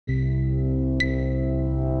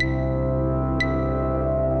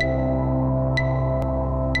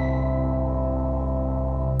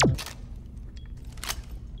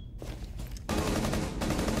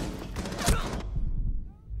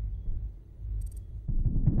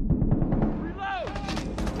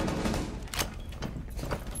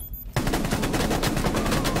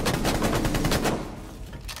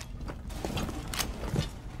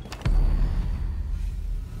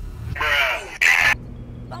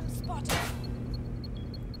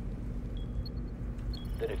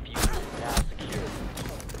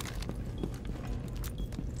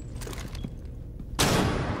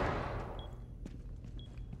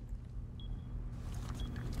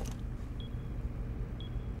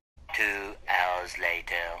2 hours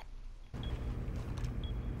later.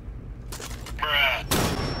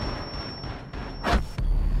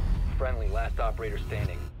 Friendly, last operator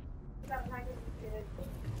standing.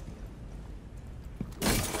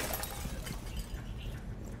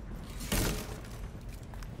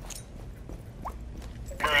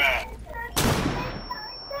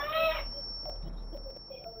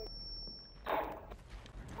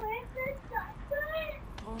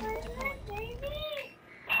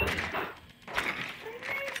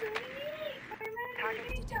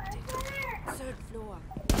 Third floor.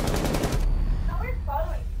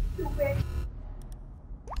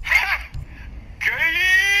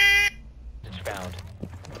 It's found.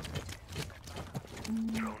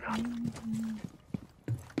 Drone up.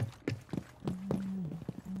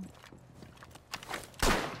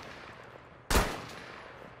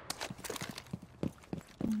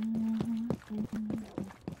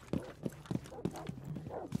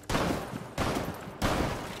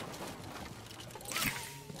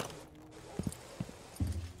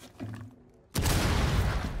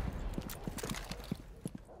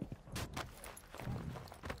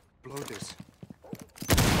 Blow this.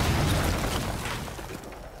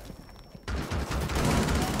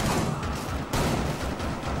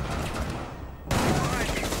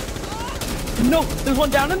 No, there's one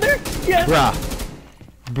down in there? Yes!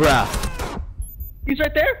 Bruh. He's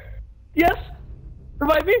right there? Yes!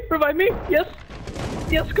 Revive me! Revive me! Yes!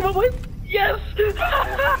 Yes, come on, boys! Yes! Mission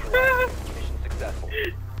successful.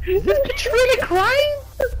 Is this bitch really crying?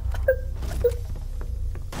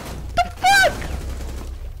 The fuck?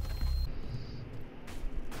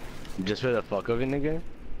 Just for the fuck of it, nigga?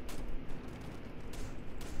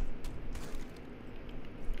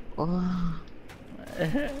 Oh.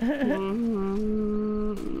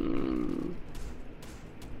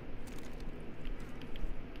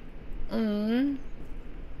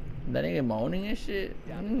 That nigga moaning and shit.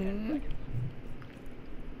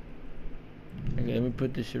 Okay, let me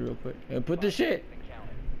put this shit real quick. Let me put this shit.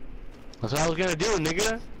 That's what I was gonna do,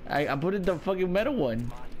 nigga. I put it the fucking metal one.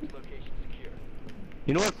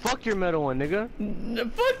 You know what? Fuck your metal one, nigga.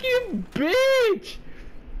 Fuck you, bitch!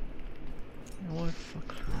 You know what? Fuck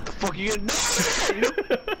you. The fuck you gonna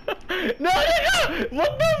No, nigga!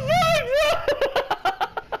 What the fuck, bro?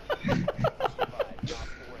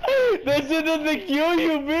 That shit doesn't kill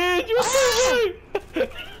you, bitch! What the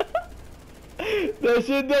fuck? That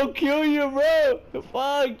shit don't kill you, bro!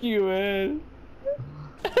 Fuck you, man!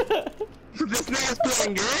 This nigga's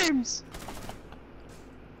playing games!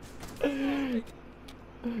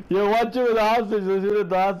 Yo, watch it with the hostage, let's shoot at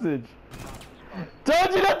the hostage.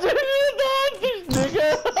 Told you not to shoot at the hostage, nigga!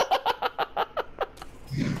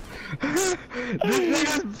 This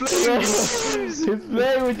nigga's playing games! He's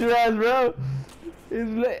playing with your ass, bro! He's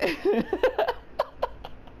playing.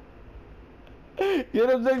 Get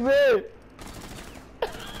him, 6A!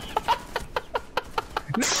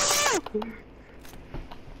 No!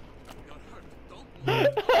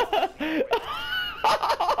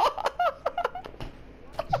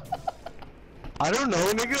 I don't know,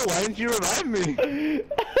 nigga. Why didn't you revive me?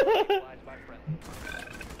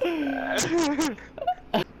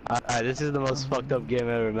 Alright, this is the most fucked up game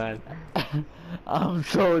ever, man. I'm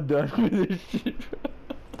so done with this shit, bro.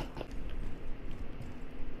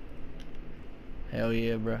 Hell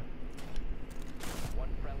yeah, bro. One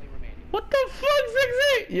friendly remaining. What the fuck,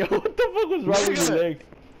 6A? Yo, what the fuck was wrong with your leg?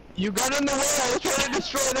 You got in the way. I was trying to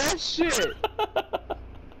destroy that shit.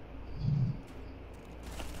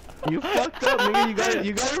 You fucked up, nigga.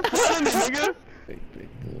 You got in front of me, nigga. Big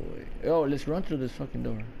boy. Yo, let's run through this fucking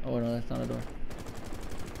door. Oh no, that's not a door.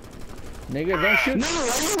 Nigga, don't shoot. No,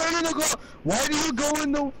 why you running the go? Why do you go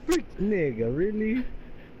in the freak? Nigga, really?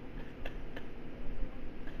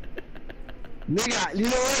 Nigga, you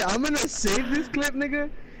know what? I'm gonna save this clip, nigga,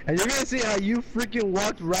 and you're gonna see how you freaking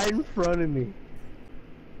walked right in front of me.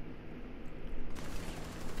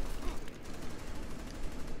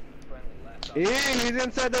 Yeah, he's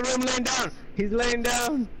inside the room laying down. He's laying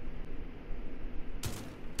down.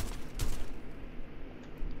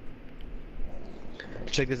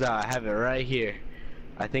 Check this out. I have it right here.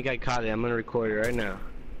 I think I caught it. I'm gonna record it right now.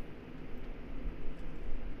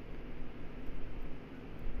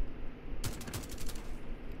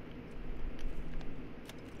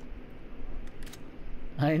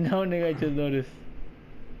 I know, nigga. I just noticed.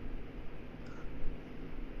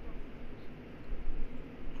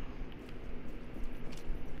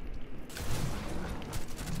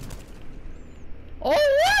 Oh,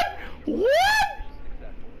 what?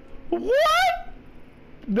 What? What?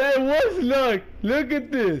 That was luck. Look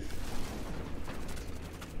at this.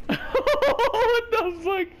 What the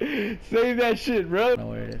fuck? Save that shit, bro. I know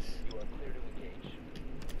where it is.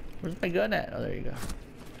 Where's my gun at? Oh, there you go.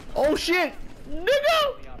 Oh shit! Nigga!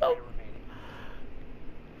 The Oh. operator remaining.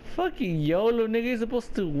 Fucking YOLO, nigga. You're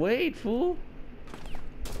supposed to wait, fool.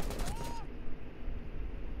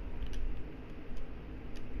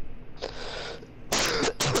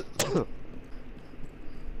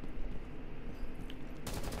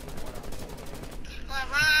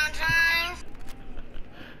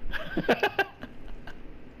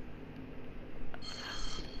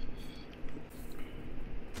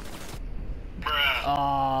 Oh,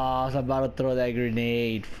 I was about to throw that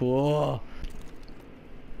grenade, fool.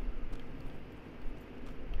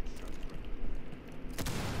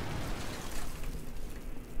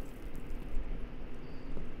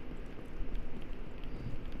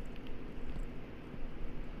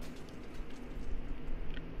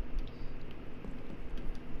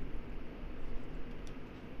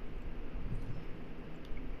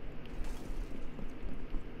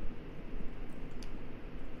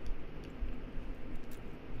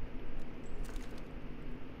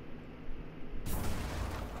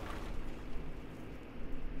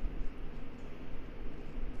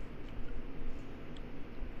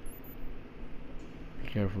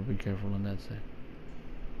 Be careful on that side.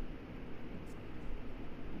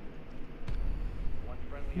 One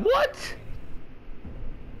friendly What?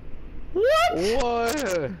 operator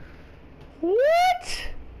What? What? What?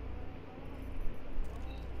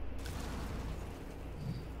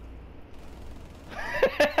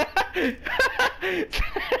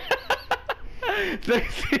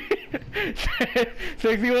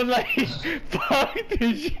 Sexy was like, fuck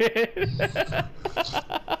this shit.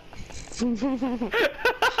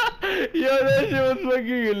 Yo, that shit was fucking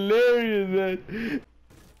hilarious, man.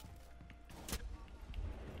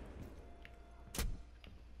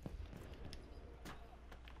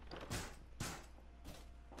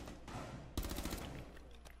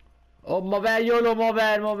 Oh, my bad, YOLO, my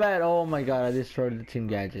bad, my bad. Oh my god, I destroyed the team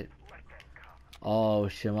gadget. Oh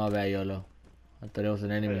shit, my bad, YOLO. I thought it was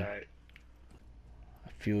an enemy. Alright. I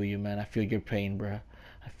feel you, man. I feel your pain, bruh.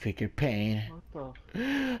 I feel your pain. What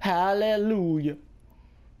the? Hallelujah.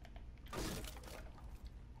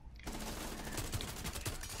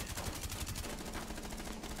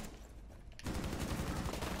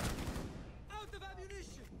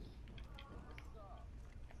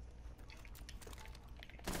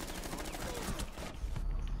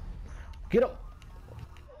 Get up.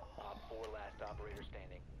 Top 4 last operator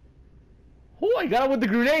standing. Oh, I got him with the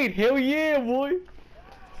grenade. Hell yeah, boy.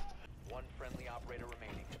 One friendly operator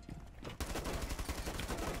remaining.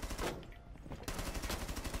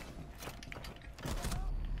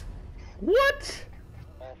 What?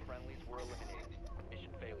 All friendlies were eliminated.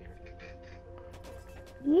 Mission failure.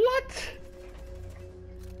 What?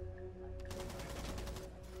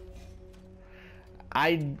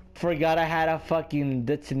 I forgot I had a fucking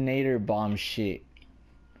detonator bomb shit.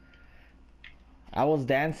 I was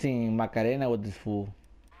dancing Macarena with this fool.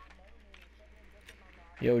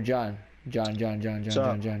 Yo, John. John.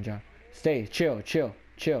 Stay, chill. 10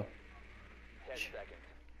 seconds.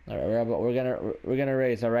 Alright, we're gonna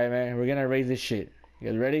race, alright, man? We're gonna raise this shit. You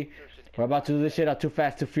guys ready? We're about to do this shit at Too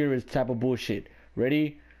Fast, Too Furious type of bullshit.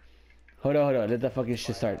 Ready? Hold on. Let the fucking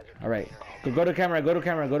shit start. Alright. Go to camera.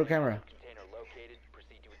 Container located.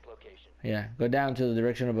 Proceed to its location. Yeah, go down to the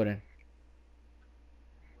directional button.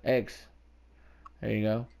 X. There you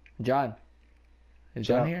go. John. Is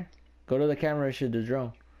John here? Go to the camera shit, the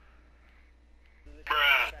drone.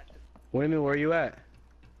 What do you mean? Where are you at?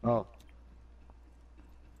 Oh.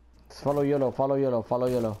 Just follow YOLO. Crouch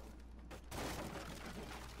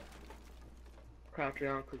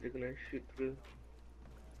down because they're gonna shoot through.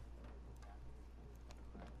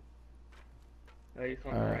 Oh, he's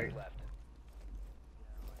on the Alright. right. Left.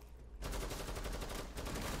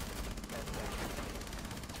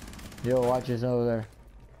 Yo, watch this over there.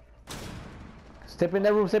 Step in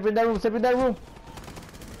that room.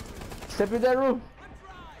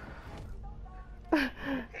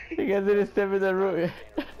 You guys didn't step in that room.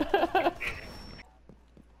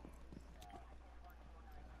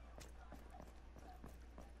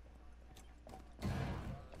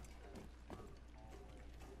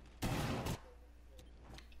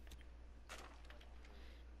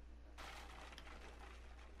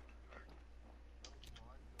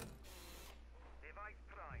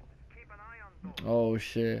 Oh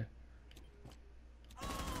shit.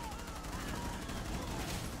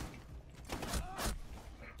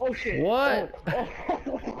 Oh shit! What? Oh.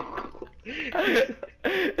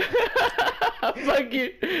 Fuck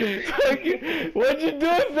you. What you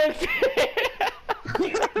doing, Sexy?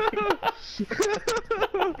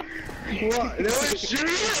 What? They were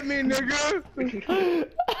shooting at me, nigga!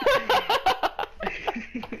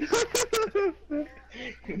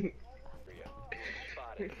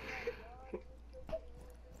 Spotted.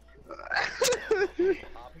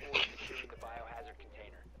 Op 4 securing the biohazard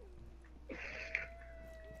container.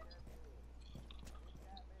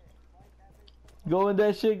 Go in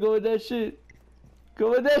that shit, go in that shit.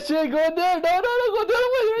 Go in that shit, go in there. No, no, no, go the other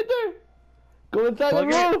way, right there. Go inside the Plug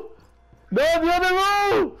it. room. No, the other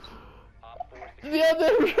room. Op 4 securing The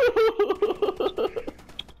other room.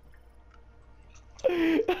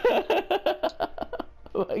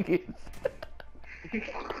 Like it's...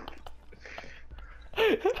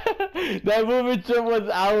 That movement trip was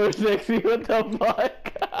hours, sexy. What the fuck?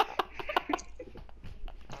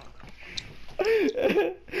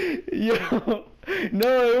 Yo, no,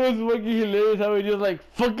 it was fucking hilarious how he just like,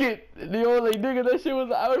 fuck it. And they all like, nigga, that shit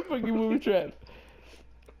was our fucking movie trap.